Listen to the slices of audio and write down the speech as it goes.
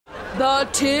The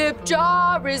tip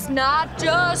jar is not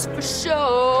just for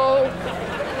show.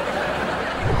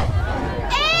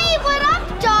 Hey, what up,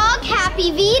 dog?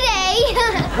 Happy V-Day.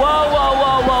 Whoa, whoa,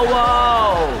 whoa, whoa,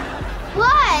 whoa.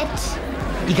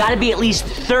 What? You gotta be at least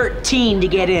 13 to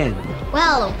get in.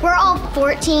 Well, we're all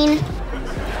 14.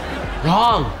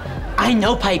 Wrong. I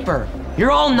know, Piper. You're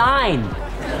all 9.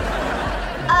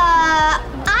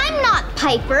 I'm not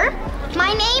Piper.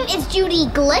 My name is Judy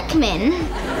Glickman.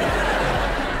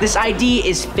 This ID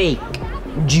is fake,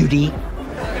 Judy.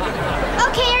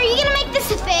 Okay, are you gonna make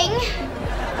this a thing?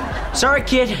 Sorry,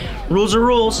 kid. Rules are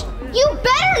rules. You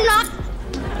better not.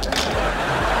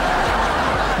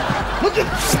 Look at.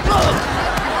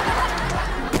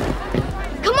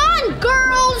 Come on,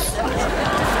 girls.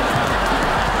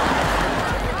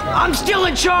 I'm still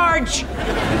in charge.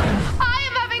 I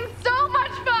am having so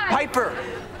much fun. Piper,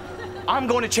 I'm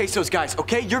going to chase those guys,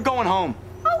 okay? You're going home.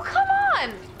 Oh, come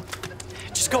on.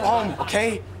 Just go home,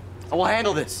 okay? I will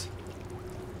handle this.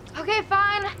 Okay,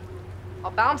 fine. I'll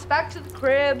bounce back to the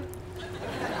crib.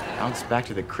 Bounce back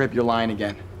to the crib, you're lying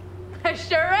again. I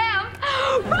sure am.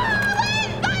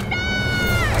 Rolling thunder!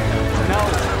 No,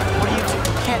 what are you doing?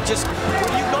 You can't just, where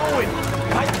are you going? You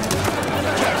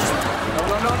can't just, no.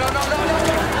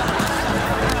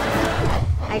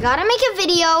 I gotta make a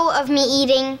video of me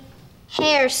eating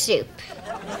hair soup.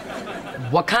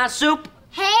 What kind of soup?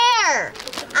 Hair!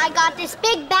 I got this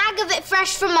big bag of it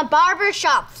fresh from a barber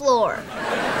shop floor.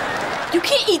 You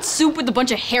can't eat soup with a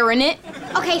bunch of hair in it.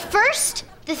 Okay, first,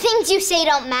 the things you say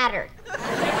don't matter.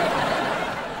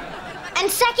 And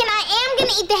second, I am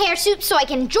gonna eat the hair soup so I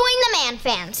can join the man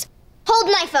fans. Hold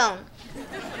my phone.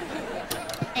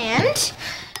 And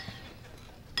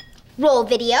roll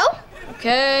video.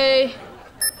 Okay,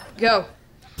 go.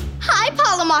 Hi,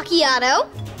 Paula Macchiato.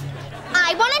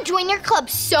 I want to join your club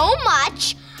so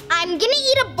much, I'm gonna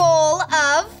eat a bowl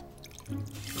of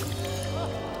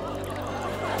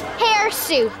hair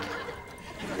soup.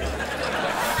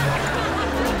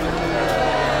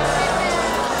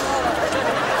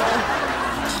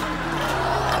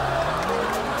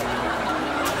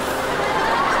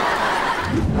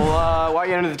 Well, why are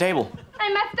you under the table? I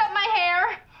messed up my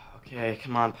hair. Okay,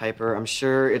 come on, Piper. I'm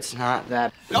sure it's not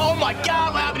that. Oh my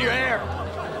God, what happened to your hair?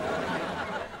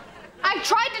 I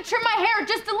tried to trim my hair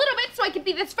just a little bit so I could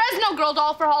be this Fresno girl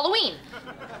doll for Halloween.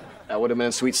 That would have been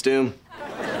a sweet stew.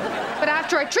 But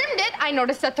after I trimmed it, I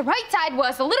noticed that the right side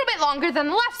was a little bit longer than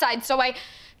the left side, so I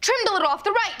trimmed a little off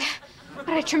the right. But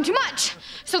I trimmed too much.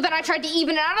 So then I tried to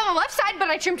even it out on the left side, but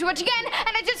I trimmed too much again,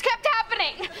 and it just kept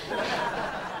happening.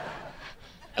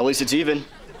 At least it's even.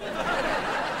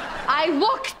 I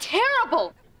look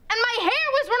terrible. And my hair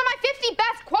was one of my 50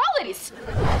 best qualities.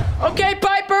 Okay,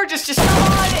 Piper, just come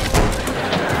on.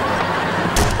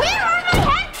 Where are my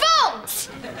headphones?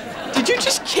 Did you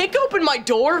just kick open my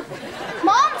door?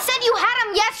 Mom said you had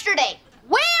them yesterday.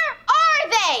 Where are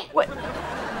they? What?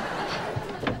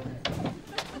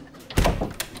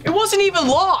 It wasn't even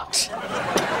locked.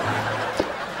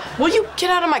 Will you get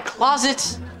out of my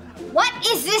closet? What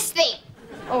is this thing?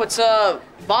 Oh, it's a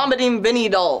vomiting Vinny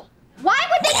doll. Why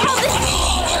would they call this?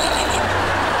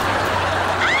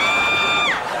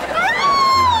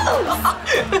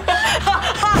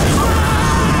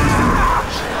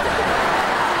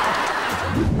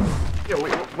 Yo,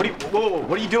 wait,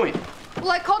 what are you doing?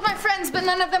 Well, I called my friends, but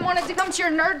none of them wanted to come to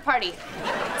your nerd party.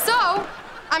 So,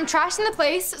 I'm trashing the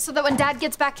place so that when Dad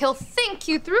gets back, he'll think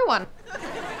you threw one.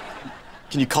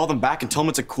 Can you call them back and tell them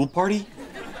it's a cool party?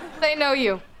 They know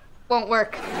you. Won't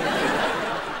work.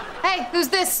 Hey, who's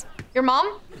this? Your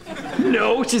mom?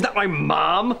 No, she's not my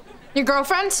mom. Your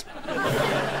girlfriend?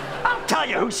 I'll tell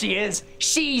you who she is.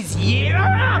 She's you.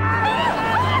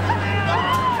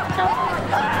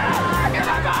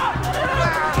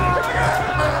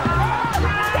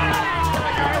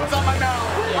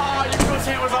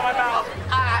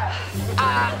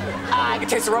 I can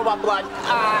taste the robot blood.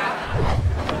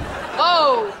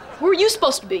 Oh, who are you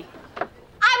supposed to be?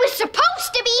 I was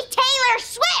supposed to be Taylor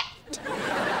Swift.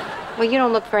 Well, you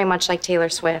don't look very much like Taylor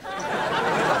Swift.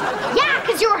 Yeah,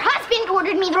 because your husband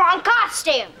ordered me the wrong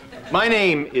costume. My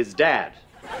name is Dad.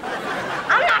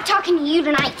 I'm not talking to you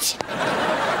tonight.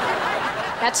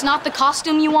 That's not the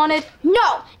costume you wanted?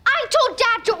 No, I told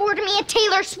Dad to order me a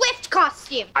Taylor Swift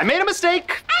costume. I made a mistake.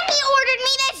 And he ordered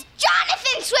me this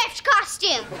Jonathan Swift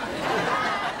costume.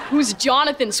 Who's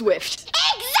Jonathan Swift?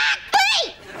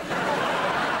 Exactly!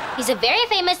 He's a very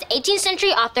famous 18th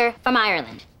century author from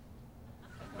Ireland.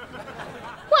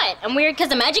 What, I'm weird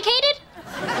because I'm educated?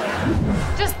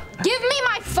 Just give me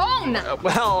my phone!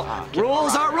 Well,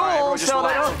 rules are rules, so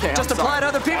they don't just apply to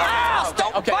other people.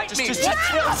 Don't bite me! Shut up!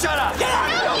 Get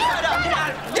out! Shut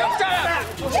up! Get out!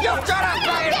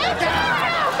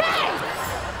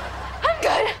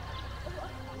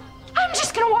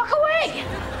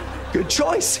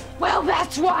 choice. Well,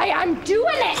 that's why I'm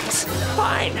doing it.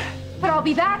 Fine. But I'll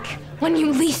be back when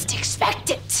you least expect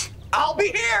it. I'll be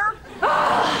here.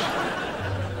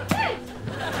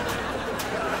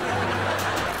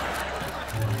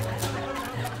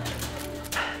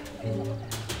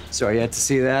 Sorry you had to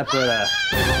see that, but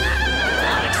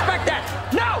Expect that!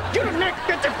 No! You didn't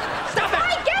get to... Stop it!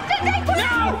 I get to take one!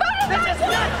 No! This is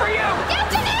not for you!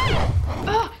 Yes, it is!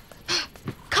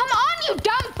 Come on, you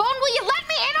dumb phone! Will you let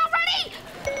me in already?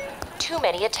 Too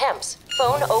many attempts.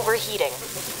 Phone overheating.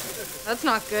 That's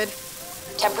not good.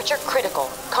 Temperature critical.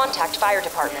 Contact fire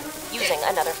department using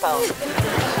another phone.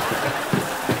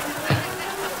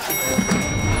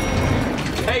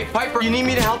 hey, Piper, you need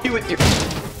me to help you with your...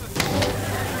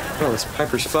 Oh, it's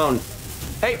Piper's phone.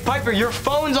 Hey, Piper, your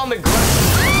phone's on the ground.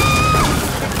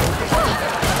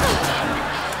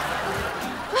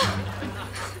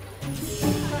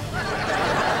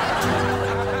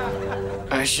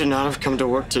 I should not have come to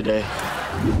work today.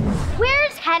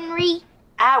 Where's Henry?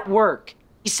 At work.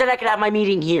 He said I could have my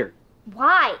meeting here.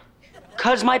 Why?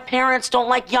 'Cause my parents don't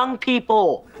like young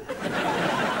people.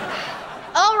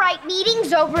 All right,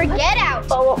 meeting's over. Get out.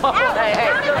 Hey, Out.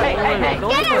 Get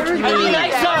out. Get out. Be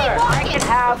nicer. I can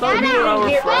have a Get meeting out.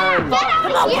 here. Get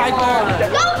out of here.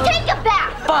 Go take a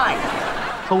bath. Fine.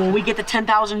 But when we get to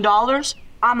 $10,000,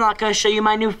 I'm not gonna show you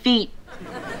my new feet.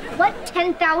 What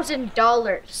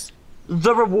 $10,000?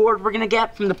 The reward we're gonna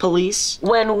get from the police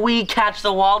when we catch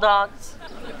the wall dogs.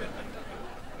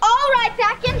 All right,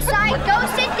 back inside. Go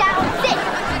sit down. Sit.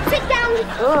 Sit down.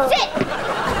 Sit.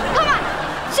 Come on.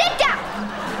 Sit down.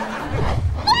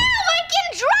 Wow, I can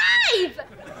drive.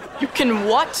 You can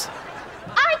what?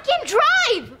 I can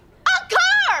drive a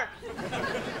car.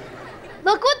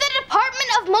 Look what the Department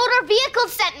of Motor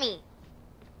Vehicles sent me.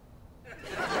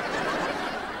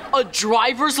 A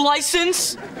driver's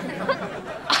license?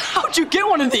 How'd you get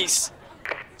one of these?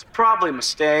 It's probably a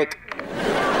mistake.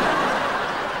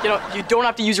 You know, you don't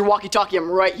have to use your walkie-talkie. I'm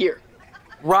right here.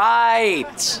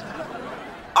 Right.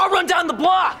 I'll run down the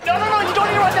block. No, you don't need to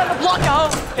run down the block. Oh,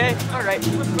 okay, all right.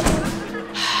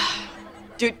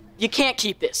 Dude, you can't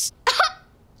keep this.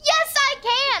 Yes, I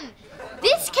can.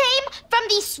 This came from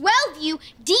the Swellview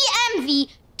DMV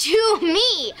to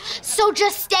me. So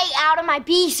just stay out of my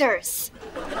beezers.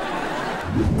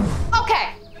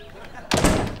 Okay.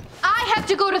 I had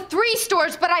to go to 3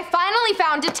 stores, but I finally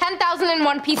found a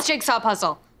 10,001-piece jigsaw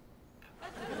puzzle.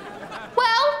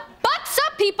 Well, butts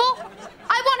up, people.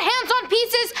 I want hands on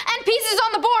pieces and pieces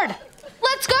on the board.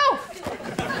 Let's go.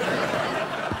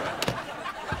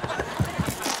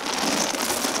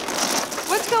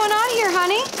 What's going on here,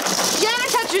 honey? Jana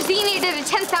Tetrazzini did a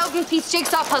 10,000-piece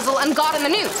jigsaw puzzle and got in the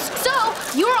news. So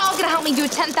you're all gonna help me do a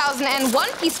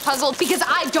 10,001-piece puzzle because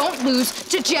I don't lose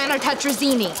to Jana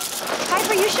Tetrazzini.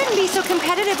 Piper, you shouldn't be so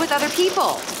competitive with other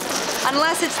people.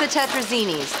 Unless it's the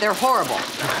Tetrazzinis. They're horrible.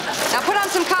 Now put on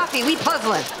some coffee. We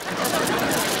puzzling.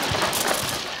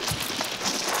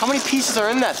 How many pieces are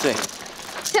in that thing?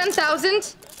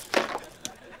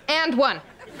 10,001.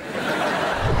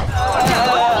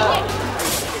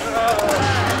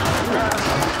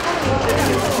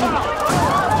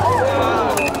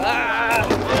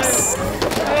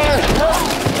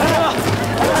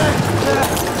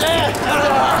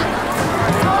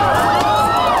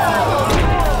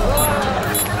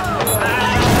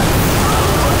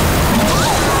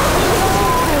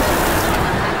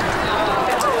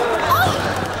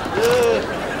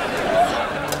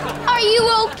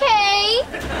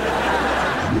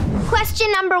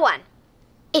 Question number 1.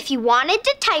 If you wanted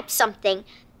to type something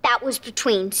that was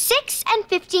between 6 and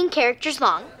 15 characters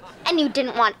long, and you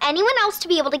didn't want anyone else to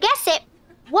be able to guess it,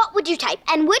 what would you type?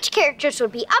 And which characters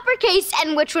would be uppercase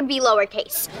and which would be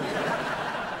lowercase?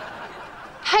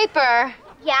 Piper,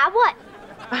 Yeah, what?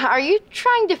 are you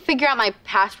trying to figure out my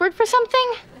password for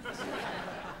something?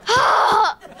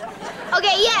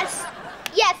 Okay, yes.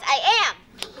 Yes, I am.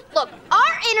 Look,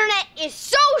 our internet is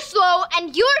so slow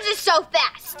and yours is so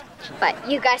fast. But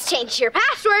you guys changed your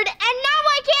password and now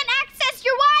I can't access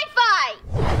your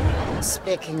Wi-Fi.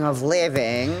 Speaking of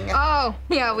living... Oh,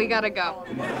 yeah, we gotta go.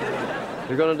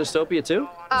 You're going to Dystopia too?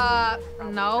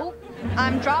 No.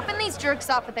 I'm dropping these jerks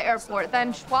off at the airport,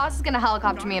 then Schwaz is gonna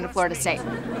helicopter me into Florida State.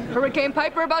 Hurricane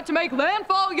Piper about to make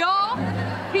landfall, y'all!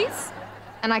 Peace.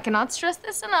 And I cannot stress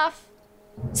this enough.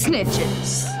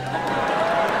 Snitches.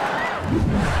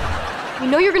 You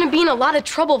know you're gonna be in a lot of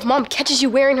trouble if Mom catches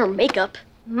you wearing her makeup.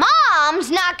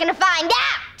 Mom's not gonna find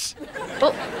out.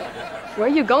 Well, where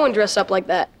are you going dressed up like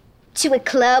that? To a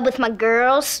club with my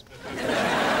girls.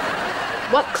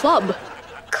 What club?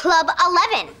 Club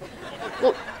 11.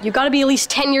 Well, you gotta be at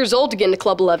least 10 years old to get into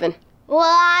Club 11. Well,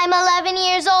 I'm 11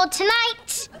 years old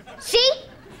tonight. See?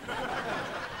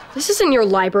 This isn't your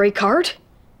library card.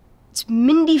 It's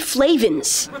Mindy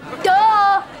Flavin's.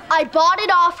 Duh! I bought it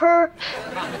off her.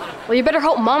 Well, you better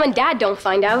hope Mom and Dad don't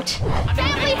find out.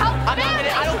 Family help! I'm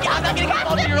not gonna get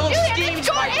involved in your little schemes,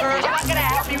 Piper. I'm not gonna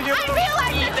help you with your little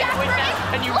schemes and witness.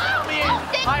 And you call me in.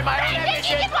 I'm my own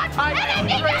ambition. I'm my own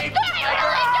dream.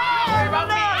 Worry about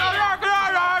me.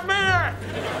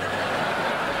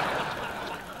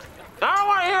 I don't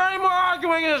want to hear any more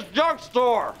arguing in this junk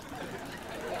store.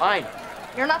 Fine.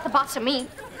 You're not the boss of me.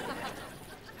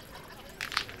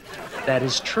 That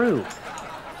is true.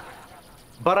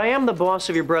 But I am the boss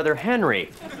of your brother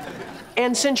Henry.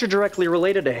 And since you're directly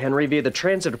related to Henry via the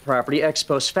transitive property ex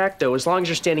post facto, as long as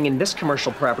you're standing in this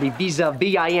commercial property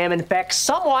vis-a-vis, I am in fact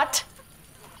somewhat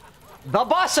the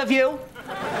boss of you.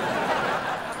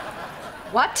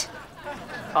 What?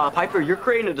 Piper, you're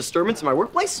creating a disturbance in my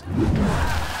workplace?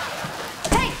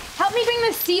 Hey, help me bring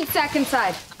this seed sack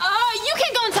inside. You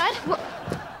can't go inside.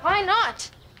 Why not?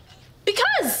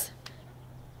 Because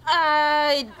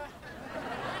I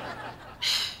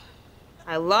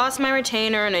lost my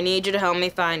retainer and I need you to help me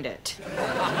find it.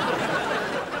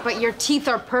 But your teeth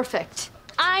are perfect.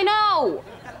 I know.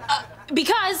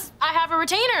 Because I have a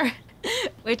retainer,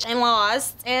 which I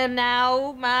lost, and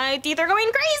now my teeth are going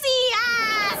crazy.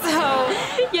 So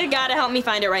you gotta help me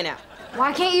find it right now.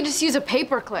 Why can't you just use a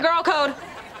paper clip? Girl code.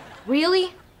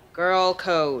 Really? Girl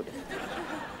code.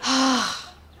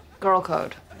 Girl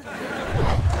code.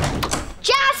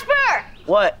 Jasper!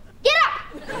 What? Get up!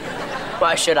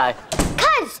 Why should I?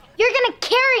 'Cause you're gonna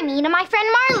carry me to my friend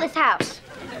Marla's house.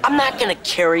 I'm not gonna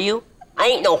carry you. I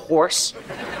ain't no horse.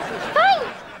 Fine.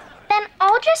 Then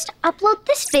I'll just upload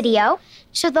this video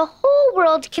so the whole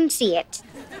world can see it.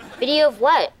 Video of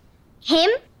what? Him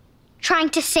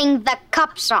trying to sing the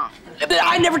cup song.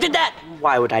 I never did that.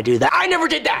 Why would I do that? I never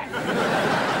did that.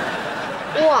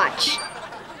 Watch.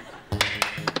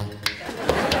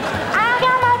 I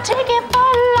got my ticket for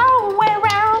a long way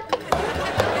round.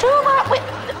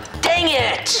 Dang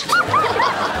it!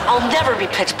 I'll never be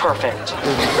pitch perfect. Come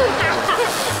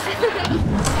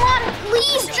on,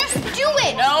 please, just do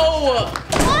it. No!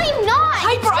 Why not?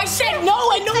 Piper, I said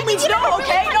no, and no means no,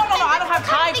 okay? No, I don't have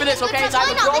time for this, okay? I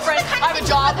have a girlfriend, I have a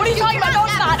job. What are you talking about? No,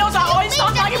 it's not. No, it's not. Oh,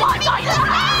 stop talking about it.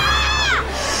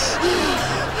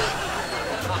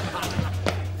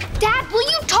 Dad, will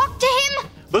you talk to him?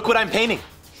 Look what I'm painting.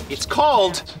 It's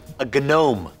called a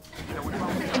gnome.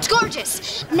 It's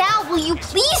gorgeous. Now, will you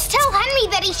please tell Henry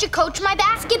that he should coach my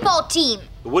basketball team?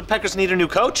 The Woodpeckers need a new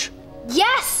coach?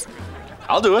 Yes.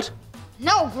 I'll do it.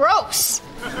 No, gross.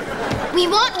 We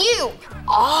want you.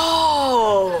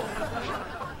 Oh.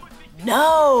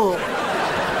 No.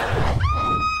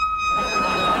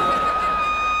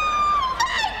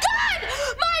 My God!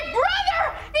 My brother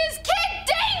is Kid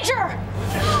Danger!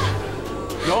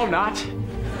 No, I'm not.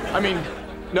 I mean,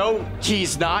 no,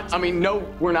 he's not. I mean, no,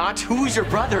 we're not. Who's your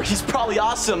brother? He's probably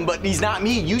awesome, but he's not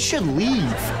me. You should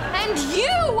leave. And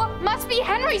you must be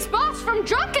Henry's boss from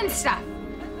Drunken Stuff.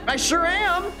 I sure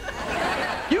am.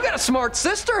 You got a smart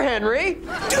sister, Henry.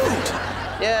 Dude!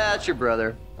 Yeah, that's your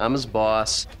brother. I'm his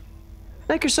boss.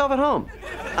 Make yourself at home.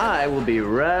 I will be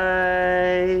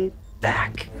right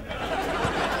back.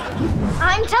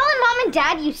 I'm telling Mom and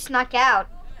Dad you snuck out.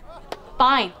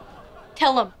 Fine.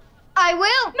 Tell him. I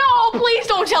will. No, please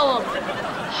don't tell him.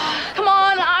 Come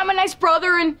on, I'm a nice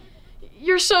brother, and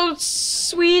you're so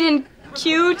sweet and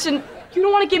cute, and you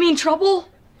don't want to get me in trouble?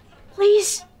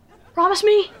 Please, promise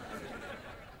me?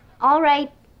 All right.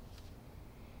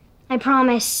 I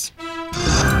promise. Henry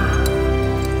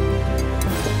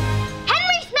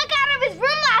snuck out of his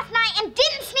room last night and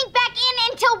didn't sneak back in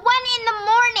until 1 in the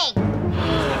morning.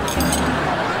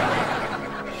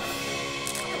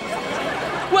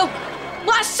 Well,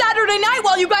 last Saturday night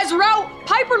while you guys were out,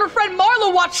 Piper and her friend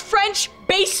Marla watched French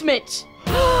Basement.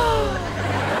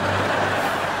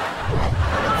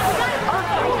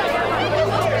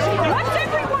 What's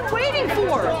everyone waiting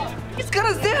for? He's got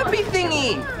a zappy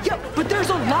thingy. Yeah, but there's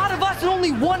a lot of us and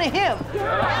only one of him.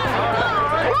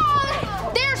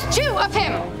 Wrong! There's 2 of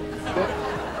him.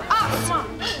 Us.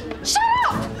 Shut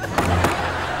up!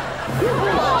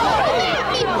 Let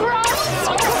me, bro!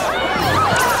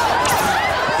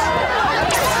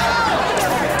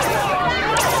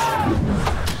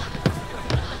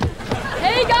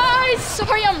 Hey guys,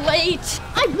 sorry I'm late.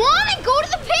 I want to go to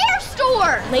the pear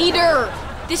store. Later.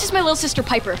 This is my little sister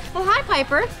Piper. Oh, hi,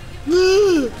 Piper.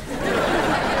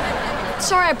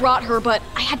 Sorry I brought her, but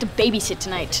I had to babysit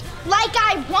tonight. Like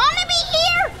I want to be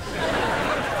here?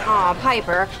 Aw,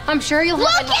 Piper, I'm sure you'll Look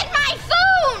have at my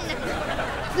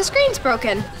phone! The screen's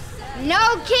broken.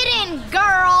 No kidding,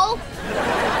 girl.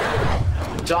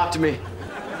 Talk to me.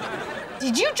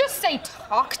 Did you just say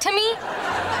talk to me?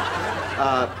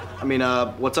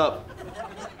 What's up?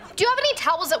 Do you have any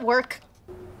towels at work?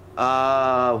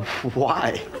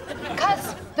 Why?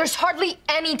 Because there's hardly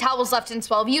any towels left in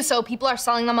Swellview, so people are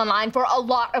selling them online for a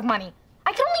lot of money.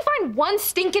 I can only find one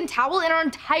stinking towel in our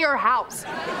entire house.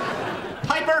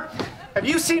 Piper, have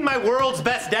you seen my world's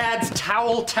best dad's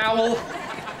towel?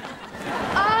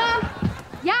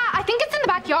 Yeah, I think it's in the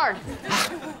backyard.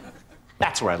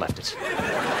 That's where I left it.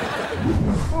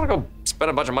 I want to go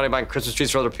spend a bunch of money buying Christmas trees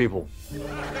for other people.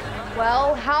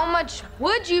 Well, how much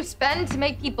would you spend to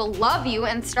make people love you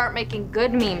and start making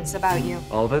good memes about you?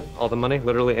 All of it? All the money?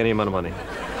 Literally any amount of money.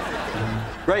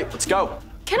 Great, let's go.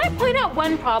 Can I point out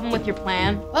one problem with your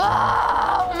plan?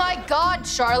 Oh my God,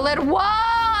 Charlotte,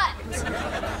 what?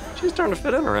 She's starting to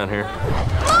fit in around here.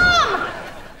 Mom!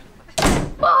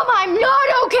 Mom, I'm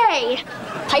not okay.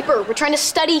 Piper, we're trying to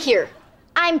study here.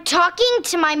 I'm talking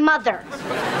to my mother.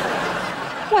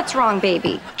 What's wrong,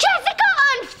 baby? Jessica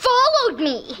unfollowed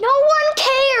me. No one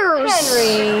cares.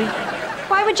 Henry,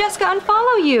 why would Jessica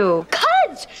unfollow you?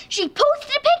 Because she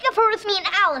posted a pic of her with me and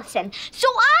Allison. So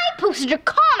I posted a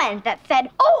comment that said,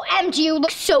 OMG, you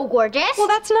look so gorgeous. Well,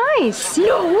 that's nice.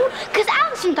 No, because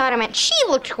Allison thought I meant she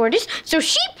looked gorgeous, so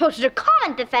she posted a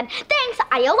comment that said, thanks,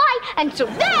 ILI. And so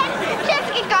then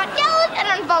Jessica got jealous and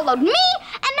unfollowed me,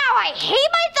 and now I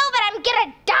hate myself and I'm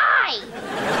gonna die.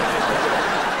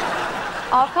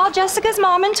 I'll call Jessica's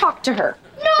mom and talk to her.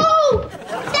 No,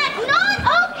 that's not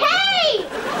okay.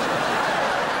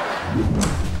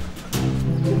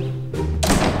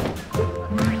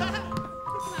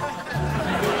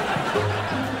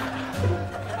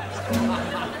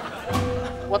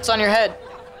 What's on your head?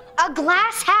 A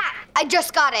glass hat. I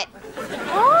just got it.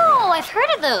 Oh, I've heard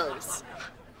of those.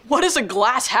 What is a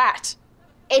glass hat?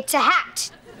 It's a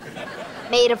hat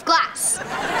made of glass.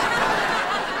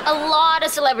 A lot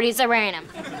of celebrities are wearing them.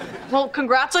 Well,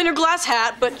 congrats on your glass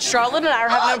hat, but Charlotte and I are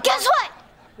having a... Guess what?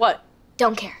 What?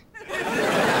 Don't care.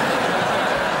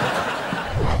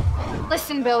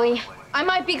 Listen, Billy, I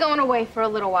might be going away for a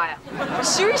little while.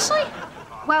 Seriously?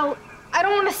 Well, I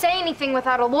don't want to say anything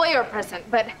without a lawyer present,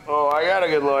 but... Oh, I got a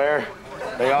good lawyer.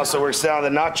 They also works down the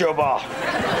nacho bar.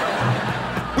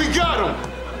 We got them.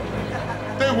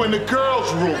 They were in the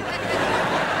girls' room.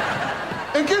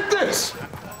 And get this,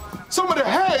 some of the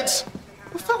heads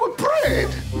were filled with bread.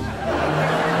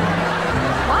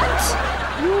 What?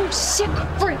 You sick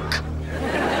freak.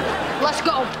 Let's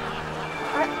go.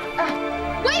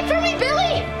 Wait for me,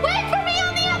 Billy! Wait for me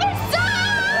on the other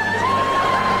side!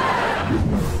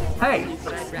 Hey,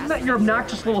 isn't that your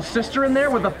obnoxious little sister in there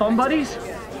with the thumb buddies?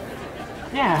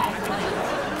 Yeah.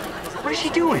 What is she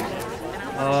doing?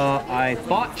 I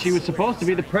thought she was supposed to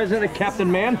be the president of Captain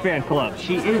Man fan club.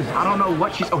 She is. I don't know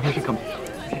what she's... Oh, here she comes.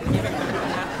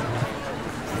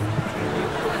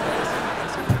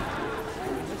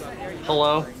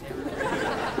 Hello?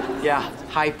 Yeah.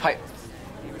 Hi, Pipe.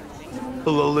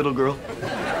 Hello, little girl.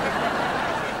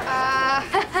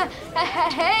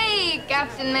 Hey,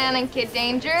 Captain Man and Kid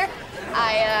Danger.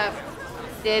 I,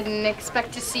 didn't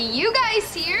expect to see you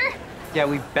guys here. Yeah,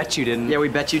 we bet you didn't.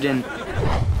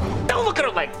 Don't look at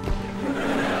her like...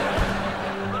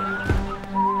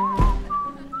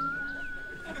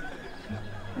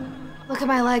 Look at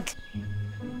my leg.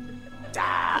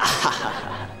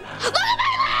 Look at my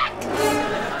leg!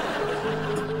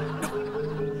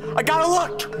 I gotta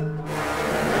look!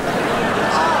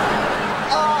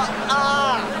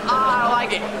 I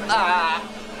like it.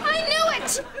 I knew it!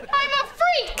 I'm a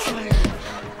freak!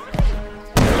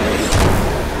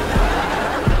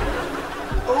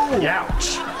 Oh, ouch.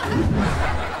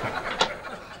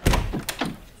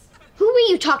 Who were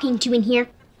you talking to in here?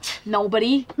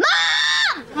 Nobody. Mom!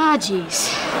 Ah, jeez.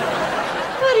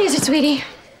 What is it, sweetie?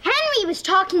 Henry was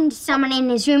talking to someone in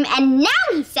his room, and now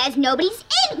he says nobody's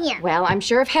in here. Well, I'm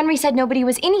sure if Henry said nobody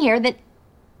was in here, that...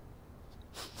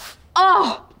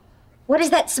 Oh! What is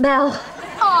that smell?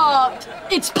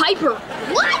 It's Piper.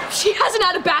 What? She hasn't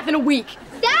had a bath in a week.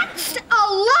 That's a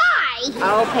lie!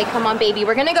 Okay, come on, baby.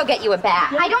 We're gonna go get you a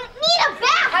bath. I don't need a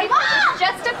bath, Mom!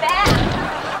 Just a bath.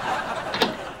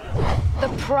 The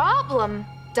problem,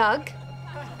 Doug,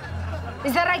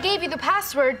 is that I gave you the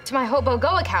password to my Hobo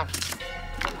Go account.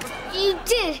 You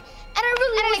did, and I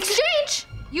really And in exchange,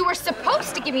 you were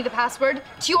supposed to give me the password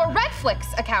to your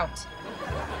Redflix account.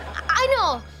 I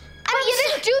know. But you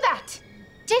didn't do that,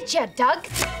 did you, Doug?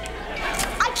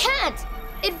 I can't.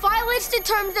 It violates the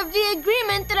terms of the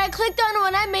agreement that I clicked on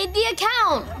when I made the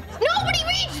account. Nobody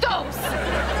reads those!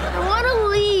 I want to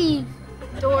leave.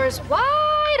 Doors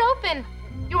wide open.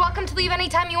 You're welcome to leave leave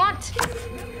anytime you want.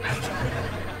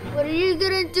 What are you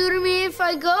gonna do to me if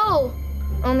I go?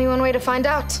 Only one way to find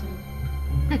out.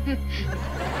 Where's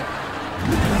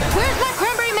my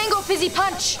cranberry mango fizzy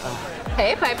punch?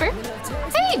 Hey, Piper.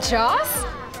 Hey, Joss.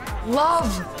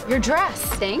 Love your dress.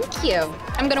 Thank you.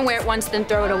 I'm gonna wear it once, then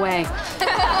throw it away.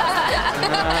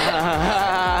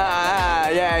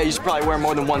 Yeah, you should probably wear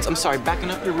more than once. I'm sorry,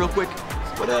 backing up here real quick.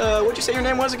 What'd you say your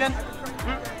name was again?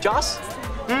 Joss?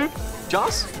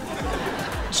 Joss?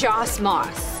 Joss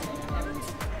Moss.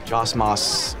 Joss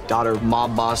Moss, daughter of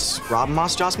mob boss Rob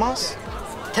Moss, Joss Moss?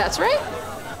 That's right.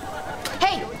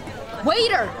 Hey,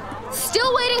 waiter!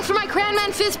 Still waiting for my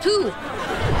Cranman Fizz Poo.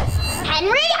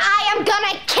 Henry, I am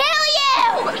gonna kill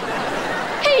you!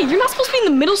 Hey, you're not supposed to be in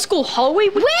the middle school hallway.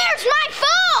 Where's my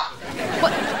phone?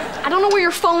 What? I don't know where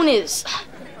your phone is.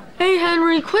 Hey,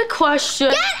 Henry, quick question.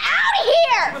 Get out of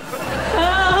here!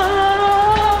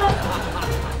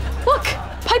 Look,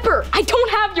 Piper, I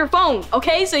don't have your phone,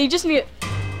 okay? So you just need...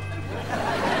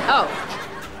 Oh.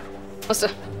 Must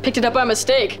have picked it up by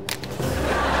mistake.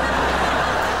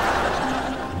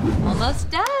 Almost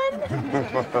done.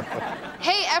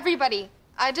 Hey, everybody.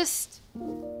 I just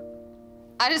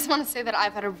want to say that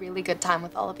I've had a really good time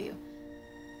with all of you.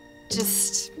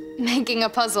 Just making a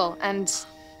puzzle and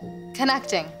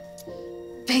connecting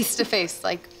face to face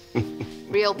like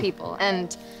real people.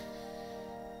 And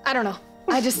I don't know.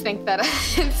 I just think that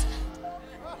it's...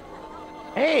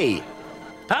 Hey,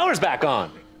 power's back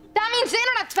on. That means the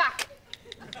internet's back.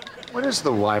 What is the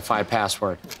Wi-Fi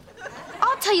password?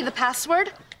 I'll tell you the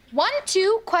password.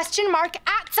 12 question mark @ get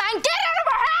out of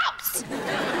our house!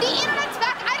 The internet's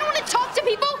back. I don't want to talk to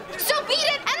people, so beat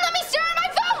it and let me stare at my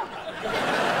phone!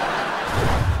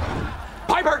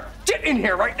 Piper, get in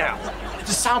here right now. It's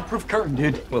a soundproof curtain,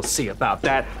 dude. We'll see about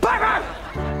that. Piper!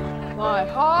 My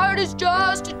heart is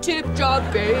just a tip jar,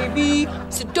 baby,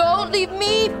 so don't leave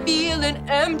me feeling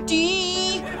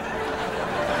empty.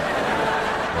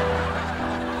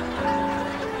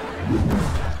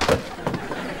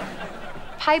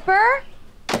 Piper,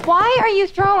 why are you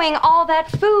throwing all that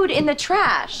food in the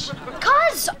trash?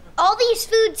 Because all these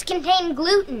foods contain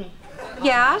gluten.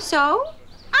 Yeah, so?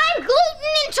 I'm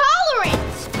gluten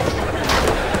intolerant!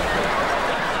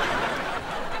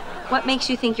 What makes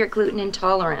you think you're gluten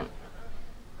intolerant?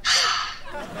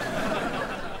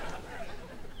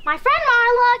 My friend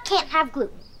Marla can't have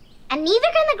gluten. And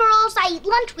neither can the girls I eat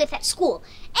lunch with at school.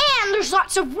 And there's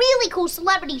lots of really cool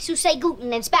celebrities who say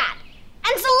gluten is bad.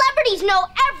 And celebrities know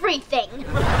everything.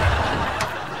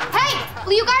 Hey,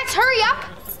 will you guys hurry up?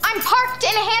 I'm parked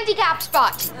in a handicap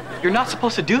spot. You're not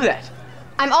supposed to do that.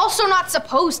 I'm also not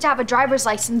supposed to have a driver's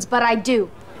license, but I do.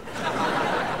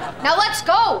 Now let's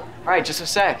go. All right, just a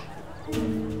sec.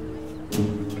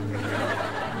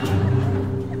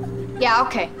 Yeah,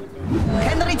 okay.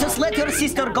 Henry, just let your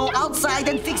sister go outside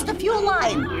and fix the fuel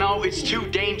line. No, it's too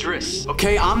dangerous.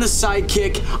 Okay, I'm the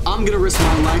sidekick. I'm gonna risk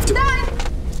my life to... Done!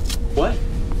 What?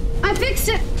 I fixed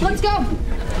it. Let's go.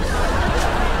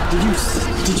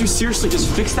 Did you seriously just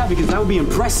fix that? Because that would be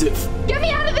impressive. Get me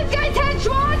out of this guy's head,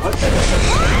 Schwartz!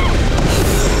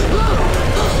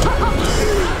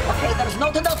 Okay, there's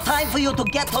not enough time for you to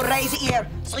get to Ray's ear,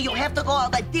 so you have to go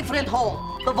out a different hole.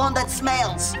 The one that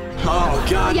smells. Oh,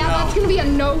 God, yeah, no. that's gonna be a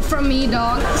no from me,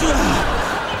 dog.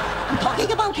 I'm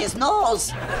talking about his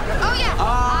nose. Oh, yeah.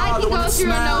 I can go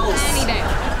through a nose any day.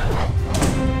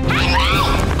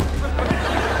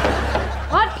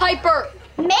 What, Piper?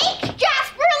 Make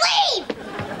Jasper leave!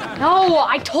 No,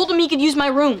 I told him he could use my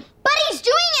room. But he's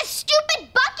doing a stupid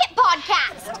bucket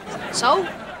podcast. So?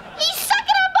 He's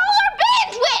sucking up all our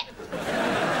bandwidth!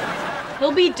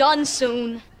 He'll be done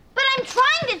soon. But I'm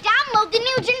trying to download the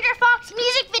new Ginger Fox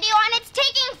music video and it's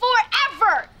taking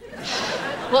forever!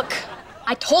 Look,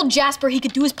 I told Jasper he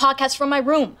could do his podcast from my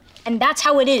room, and that's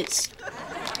how it is.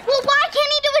 Well, why can't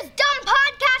he do his dumb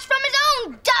podcast from his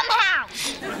own dumb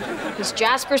house? Because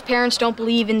Jasper's parents don't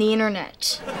believe in the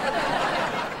internet.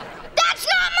 That's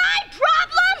not my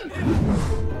problem!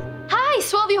 Hi,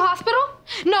 Swellview Hospital?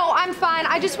 No, I'm fine.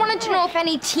 I just wanted to know if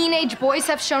any teenage boys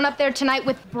have shown up there tonight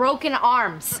with broken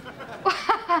arms.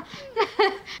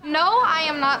 No, I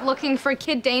am not looking for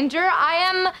kid danger. I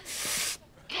am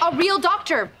a real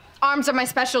doctor. Arms are my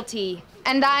specialty.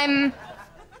 And I'm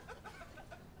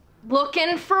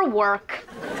looking for work.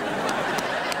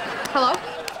 Hello?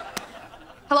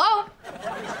 Hello?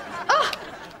 Oh,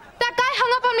 that guy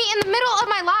hung up on me in the middle of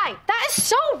my lie. That is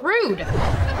so rude.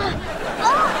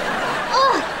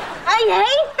 I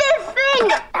hate this thing!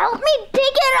 Help me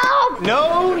pick it up!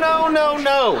 No, no, no,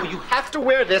 no. You have to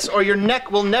wear this or your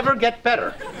neck will never get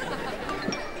better.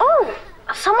 Oh,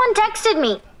 someone texted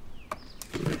me.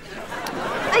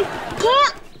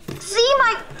 can't see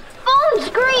my phone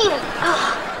screen.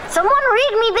 Someone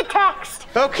read me the text.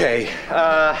 Okay,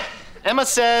 Emma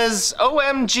says,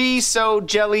 OMG, so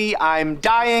jelly, I'm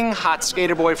dying. Hot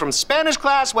skater boy from Spanish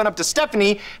class went up to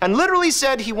Stephanie and literally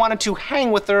said he wanted to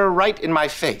hang with her right in my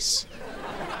face.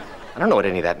 I don't know what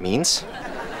any of that means.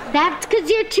 That's because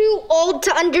you're too old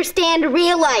to understand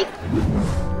real life.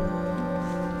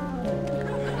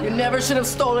 You never should have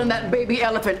stolen that baby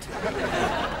elephant.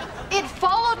 It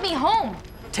followed me home.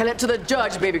 Tell it to the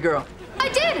judge, baby girl. I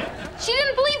did. She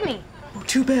didn't believe me. Oh,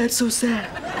 too bad, so sad.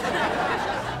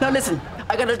 Now listen,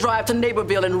 I gotta drive to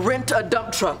Neighborville and rent a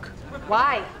dump truck.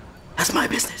 Why? That's my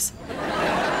business.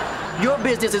 Your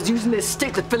business is using this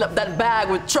stick to fill up that bag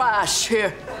with trash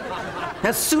here.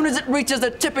 As soon as it reaches the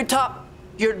tippy top,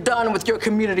 you're done with your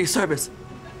community service.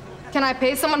 Can I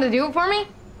pay someone to do it for me?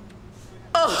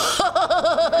 Okay,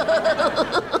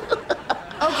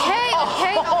 I'll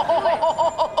do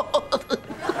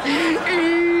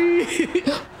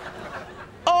it.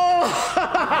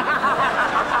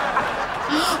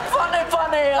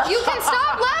 Funny. You can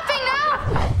stop laughing now.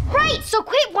 Right, so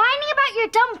quit whining about your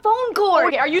dumb phone cord.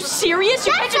 Okay, are you serious?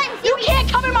 You Yes, can't, I'm you can't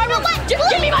come in my room. Give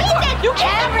me my cord. You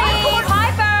can't have my cord.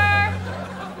 Piper!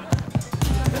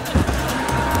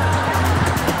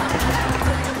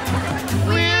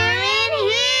 We're in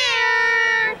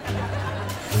here.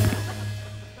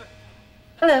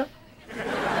 Hello.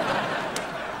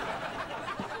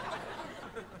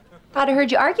 Thought I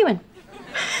heard you arguing.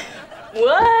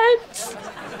 What?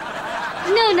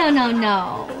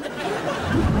 No.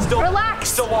 Relax.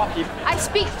 Still walking. I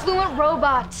speak fluent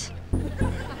robot.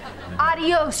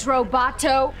 Adios,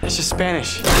 roboto. It's just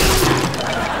Spanish.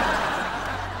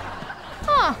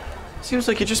 Huh. Seems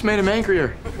like you just made him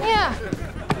angrier. Yeah.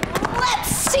 Let's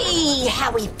see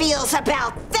how he feels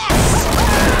about this.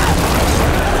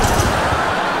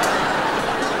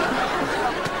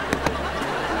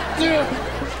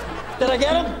 Did I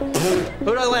get him?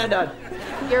 Who'd I land on?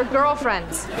 Your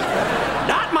girlfriends.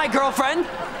 Not my girlfriend.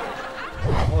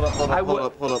 Hold up.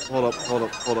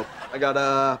 I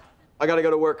gotta go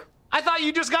to work. I thought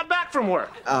you just got back from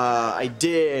work. I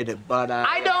did, but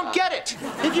I don't get it.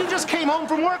 If you just came home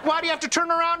from work, why do you have to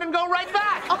turn around and go right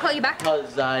back? I'll call you back.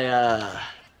 Cause How's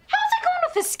it going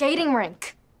with the skating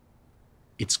rink?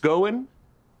 It's going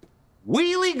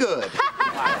really good.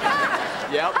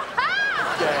 Yep.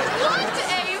 What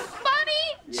a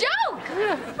funny joke!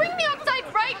 Bring me outside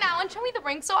right now and show me the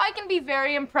rink so I can be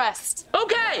very impressed.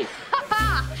 Okay.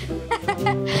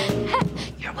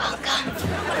 You're welcome.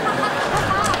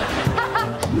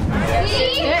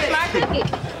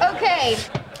 Okay,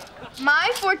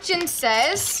 my fortune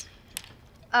says,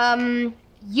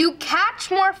 you catch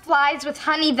more flies with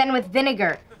honey than with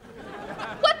vinegar.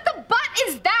 What the butt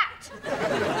is that?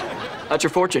 That's your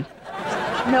fortune.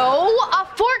 No, a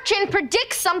fortune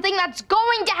predicts something that's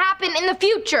going to happen in the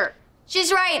future.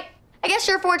 She's right. I guess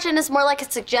your fortune is more like a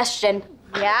suggestion.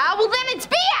 Yeah, well then it's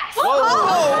BS! Whoa.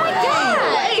 Oh my God!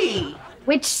 Hey.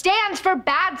 Which stands for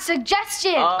bad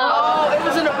suggestion. Oh, it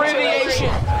was an abbreviation.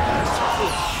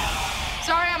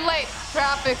 Sorry I'm late.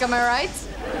 Traffic, am I right?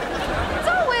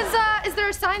 So, is there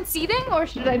assigned seating, or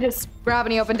should I just grab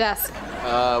any open desk?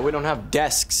 We don't have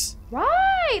desks.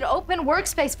 Right, open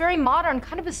workspace, very modern,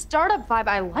 kind of a startup vibe.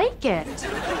 I like it.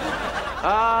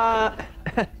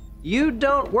 You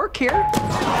don't work here?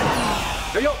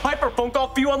 Hey, yo, Piper, phone call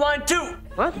for you on line 2.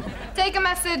 What? Take a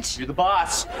message. You're the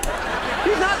boss.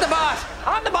 He's not the boss!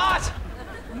 I'm the boss!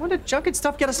 When did Junket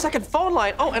Stuff get a second phone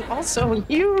line? Oh, and also,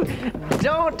 you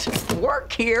don't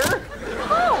work here.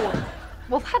 Oh,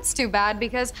 well, that's too bad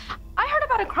because I heard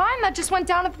about a crime that just went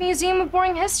down at the Museum of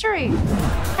Boring History.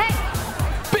 Hey!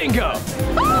 Bingo!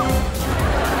 Oh!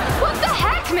 What the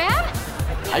heck, man?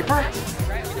 Piper?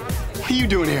 What are you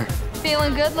doing here?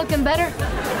 Feeling good, looking better.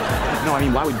 No, I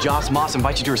mean, why would Joss Moss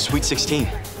invite you to her Sweet 16?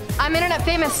 I'm internet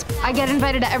famous. I get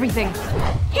invited to everything.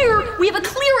 Here, we have a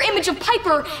clear image of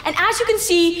Piper, and as you can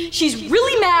see, she's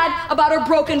really mad about her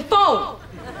broken phone.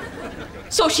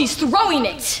 So she's throwing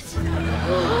it.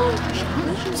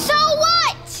 So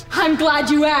what? I'm glad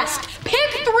you asked.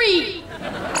 Pick 3.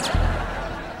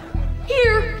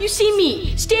 Here, you see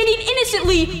me, standing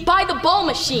innocently by the ball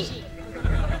machine.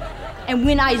 And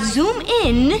when I zoom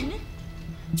in,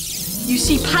 you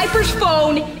see Piper's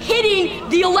phone hitting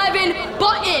the 11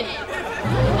 button.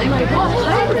 Oh my God,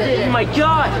 Piper did it. Oh my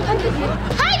God!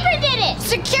 Piper did it!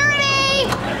 Security!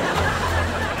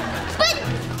 But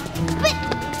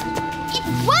it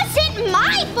wasn't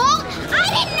my fault. I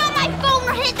didn't know my phone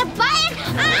would hit the button.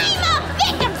 I'm a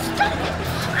victim. Stop it.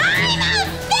 I'm a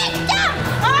victim.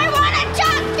 I want to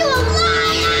talk to a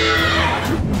lawyer.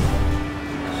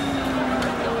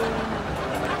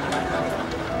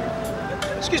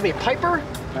 Excuse me, Piper?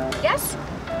 Yes?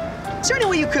 Is there any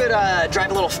way you could drive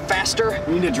a little faster?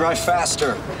 You need to drive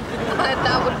faster.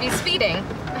 That would be speeding.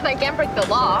 And I can't break the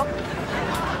law.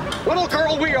 Little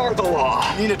girl, we are the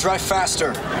law. You need to drive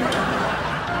faster.